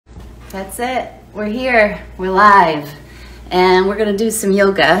That's it. We're here. We're live. And we're going to do some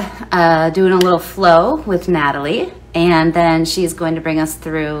yoga, doing a little flow with Natalie. And then she's going to bring us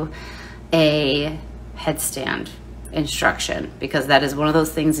through a headstand instruction, because that is one of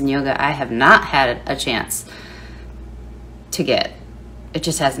those things in yoga I have not had a chance to get. It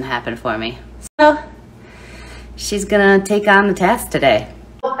just hasn't happened for me. So she's going to take on the task today.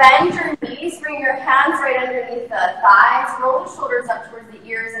 Bend your knees, bring your hands right underneath the thighs, roll the shoulders up towards the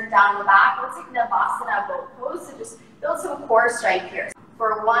ears and down the back. We'll take Navasana boat pose, so just build some core strength here.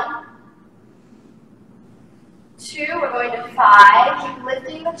 For 1, 2, we're going to 5, keep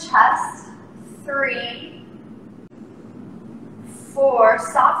lifting the chest, 3, 4,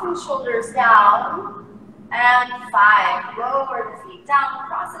 soften shoulders down, and 5, lower the feet down,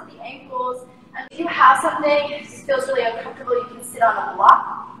 cross at the ankles. And if you have something that feels really uncomfortable, you can sit on a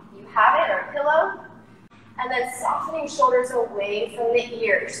block. You have it, or a pillow. And then softening shoulders away from the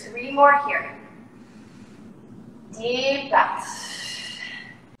ears. 3 more here. Deep breath.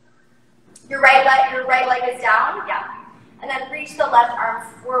 Your right leg is down. Yeah. And then reach the left arm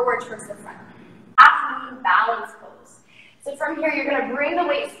forward towards the front. Half knee balance pose. So from here, you're going to bring the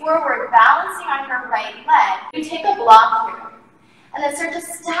weight forward, balancing on your right leg. You take a block here. And then start to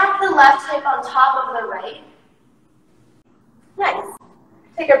stack the left hip on top of the right. Nice.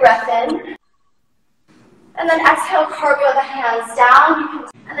 Take a breath in. And then exhale, cartwheel the hands down.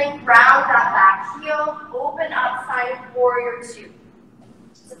 And then ground that back heel. Open up, find warrior 2.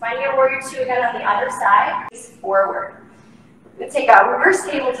 So find your warrior 2 again on the other side. Face forward. We're going to take a reverse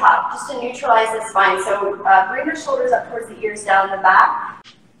tabletop just to neutralize the spine. So bring your shoulders up towards the ears, down the back.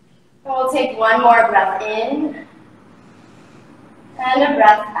 And we'll take one more breath in. And a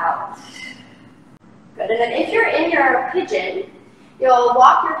breath out. Good. And then if you're in your pigeon, you'll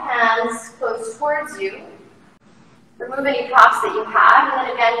walk your hands close towards you. Remove any props that you have. And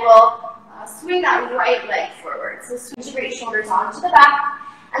then again, we'll swing that right leg forward. So switch your shoulders onto the back.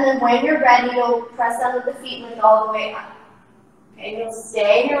 And then when you're ready, you'll press down with the feet, lift all the way up. Okay, you'll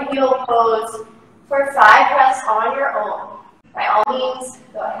stay in your wheel pose for 5 breaths on your own. By all means,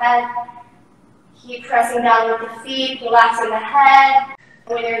 go ahead. Keep pressing down with the feet, relaxing the head.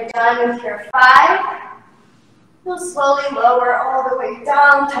 When you're done with your 5, you'll slowly lower all the way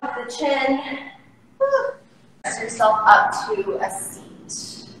down, tuck the chin. Press yourself up to a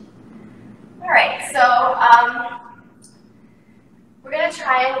seat. All right, so we're going to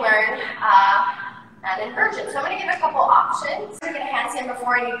try and learn an inversion. So I'm going to give a couple options. You're going to handstand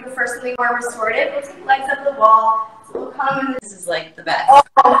before and you prefer something more restorative. We'll take legs up the wall. So we'll come. This is like the best.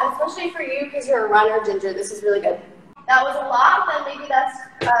 Oh, especially for you because you're a runner, Ginger. This is really good. That was a lot, but maybe that's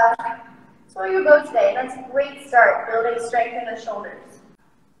where you go today. That's a great start, building strength in the shoulders.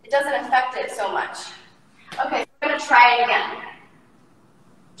 It doesn't affect it so much. Okay, so we're going to try it again.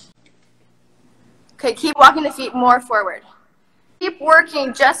 Okay, keep walking the feet more forward. Keep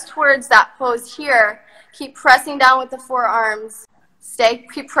working just towards that pose here. Keep pressing down with the forearms.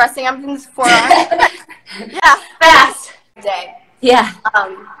 Keep pressing up in the forearms. Yeah, fast. Day. Yeah.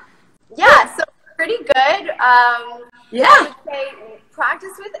 Yeah, so pretty good. Yeah. I would say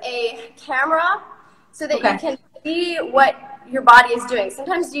practice with a camera so that you can see what your body is doing.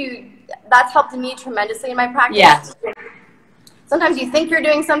 Sometimes that's helped me tremendously in my practice. Yeah. Sometimes you think you're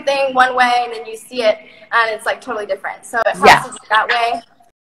doing something one way and then you see it and it's like totally different. So it helps us that way.